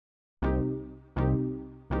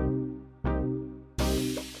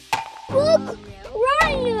Look!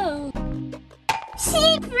 Rhino!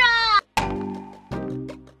 Zebra!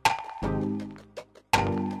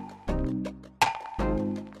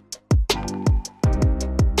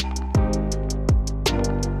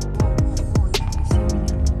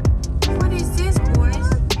 What is this, boys?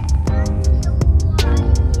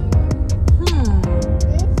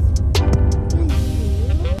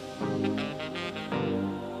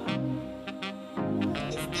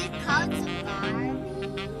 Is this called safari?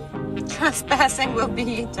 Trespassing will be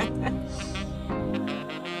eaten.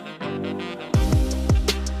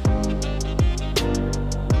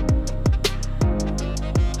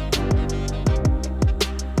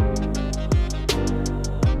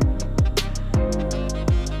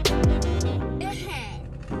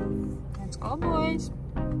 Let's go, boys.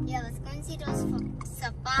 Yeah, let's go and see those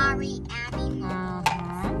safari animals.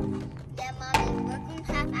 Yeah, Mommy, we're going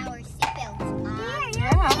to have our seatbelts on.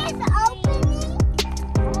 Yeah. It's opening.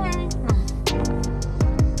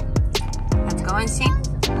 Let's go and see.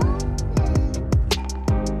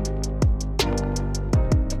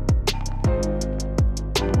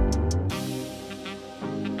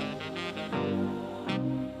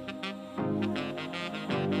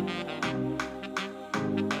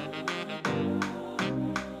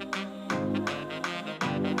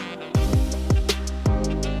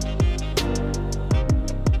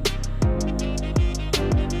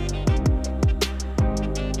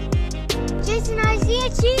 Jason, I see a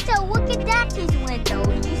cheetah. Look at that his window.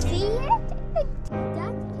 Did you see it?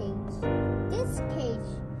 That cage. This cage.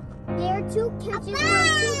 There are two cages. There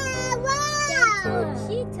are two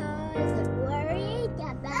cheetahs. Worried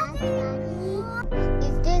about Daddy.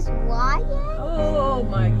 Is this lion? Oh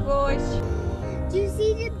my gosh. Do you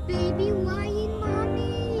see the baby lion,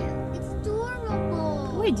 Mommy? It's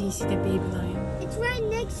adorable. Where do you see the baby lion? It's right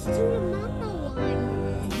next to the mama lion.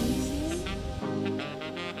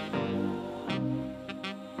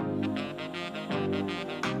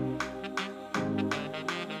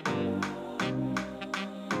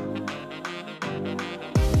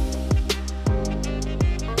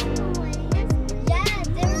 Yeah,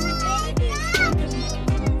 there's a baby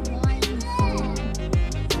lion.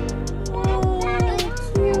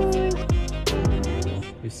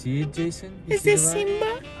 You see it, Jason? You Is see this the lion?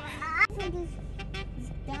 Simba?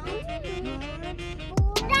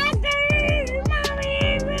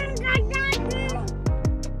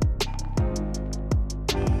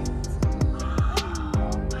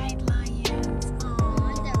 White lions.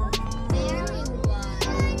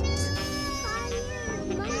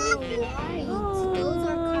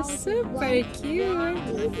 Oh, super cute.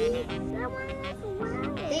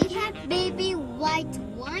 They have baby white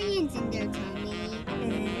lions in their tummy.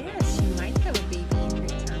 Yes, she might have a baby in her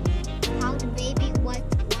tummy. How the baby white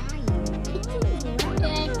lion?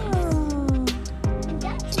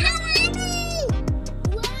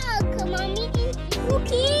 Look, Mommy is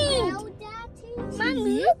cooking.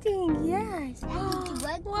 Mommy, Eating, yes.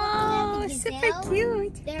 Wow, super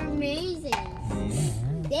cute. they're amazing.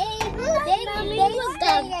 They look stay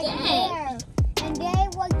at there, and they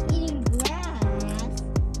was eating grass.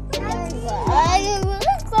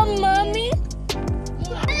 Look, Mommy.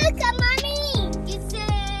 Look at Mommy.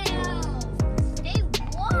 Giselle. They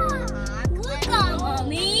walk. Look at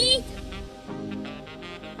Mommy.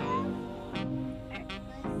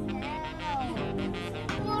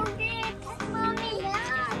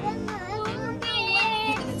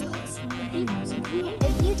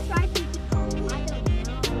 If you try to, I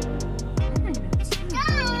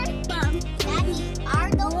don't know. Daddy, are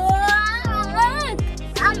those?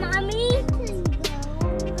 Look, Mommy.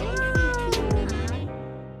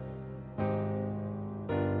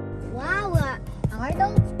 Wow, are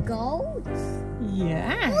those goats?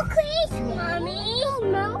 Yeah. Look at Mommy.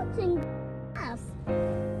 Mountain grass.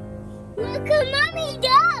 Look at Mommy,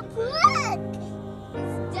 duck. Look.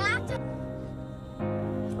 Is that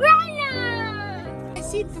rhino? I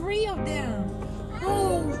see 3 of them.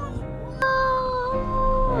 Oh.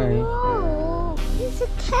 Hi. Oh, it's a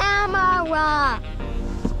camera.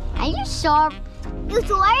 Are you sure? You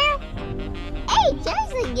swear? Hey,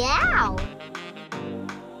 there's a gal.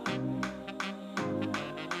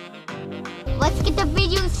 Let's get the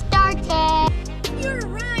video started. You're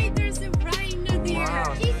right, there's a rhino there.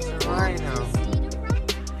 Wow, Jason, there's a look, rhino. you see the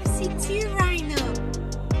rhino? I see 2 rhino.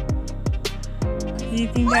 Do you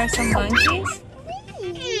think there are some monkeys?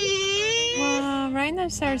 Wow,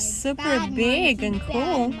 rhinos are super Bad big monkey, and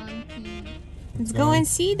cool. bad monkey. Let's go and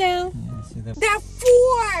see them. Yeah, see the There are 4!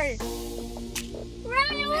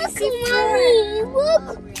 Rhino, I look see at Mommy. Look,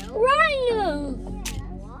 rhino.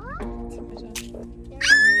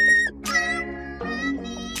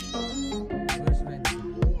 Where's rhino?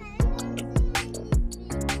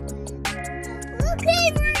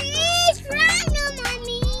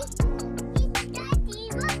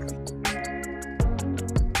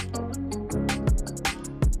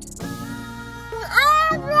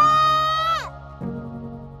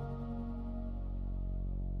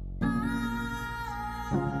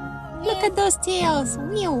 those tails.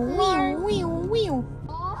 Wheel, wheel, wheel, wheel.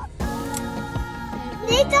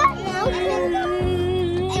 These are mountains.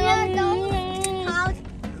 And are those called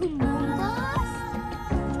Kumbumbas?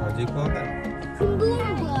 What do you call that?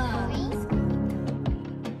 Kumbumbas.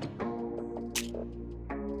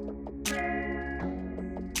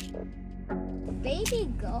 Baby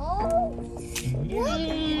goat.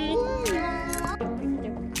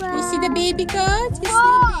 You see the baby goat? He's Whoa.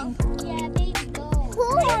 sleeping. Yeah, baby goat.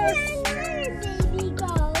 I got another baby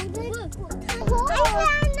goat. I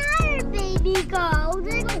got another baby goat.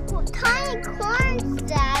 Tiny corns,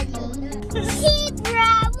 Daddy. Zebra,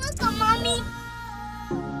 look at Mommy.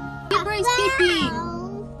 Zebra is sleeping.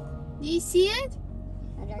 Do you see it?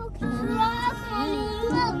 Look, Mommy,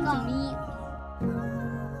 look at me.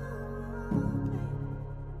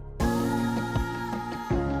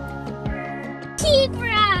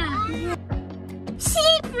 Zebra!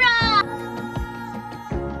 Zebra!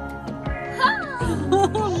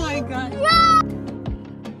 Oh my god.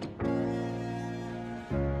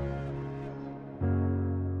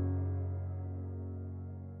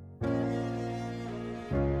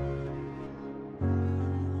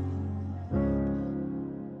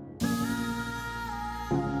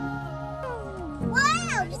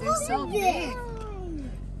 Wow, They're so big.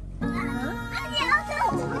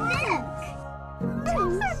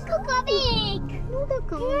 Look how big! Look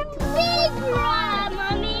how big,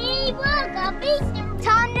 Mommy! Look how big!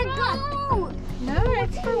 Time to go! No,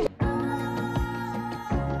 it's fine.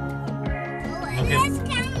 Let's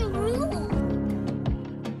kangaroo!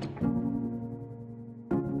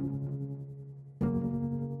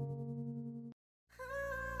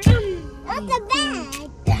 That's a bag!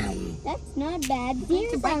 That's not bad.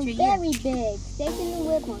 These are very big. They can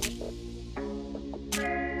live on it.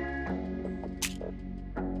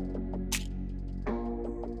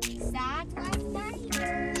 Sad like that?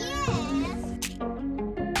 Yes.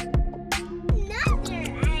 Another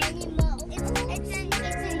animal. It's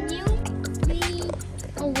a new breed.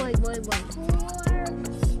 Oh wait.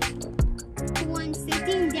 One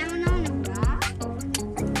sitting down on a rock.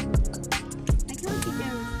 I told you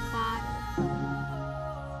there was fire.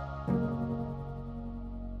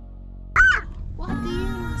 What do you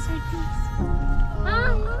are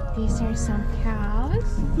these? These are some cows.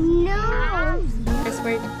 No. That's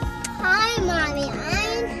where Hi, Mommy.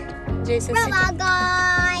 I'm Jason Robot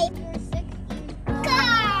Guy.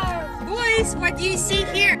 Car. Boys, what do you see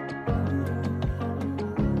here?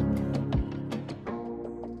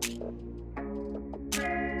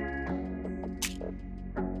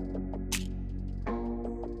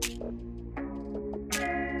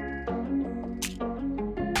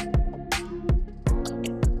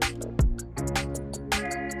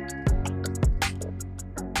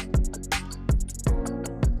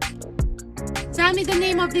 Tell me the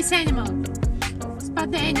name of this animal. Spot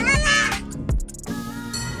the animal.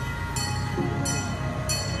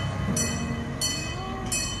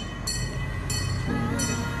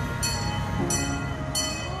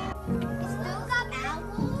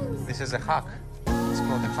 This is a hawk. It's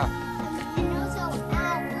called a hawk. And also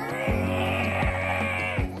owl.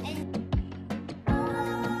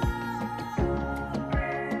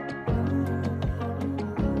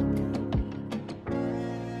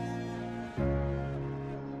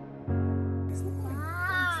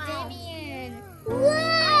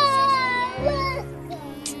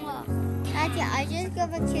 Daddy, I just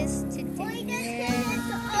gave a kiss to Dad.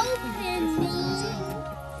 Open me.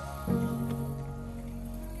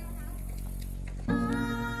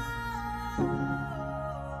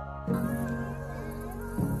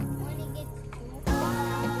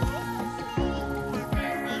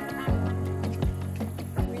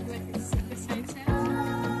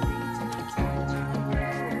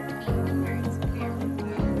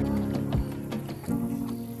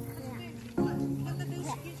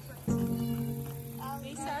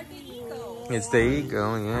 It's the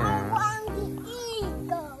eagle, I yeah. want the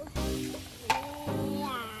eagle.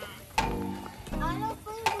 Yeah. I don't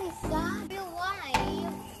think we saw the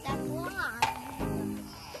wife. That's why.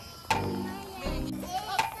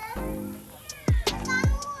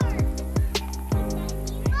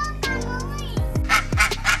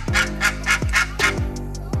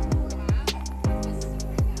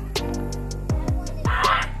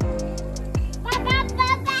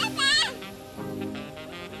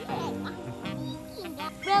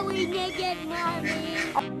 Really naked, Mommy.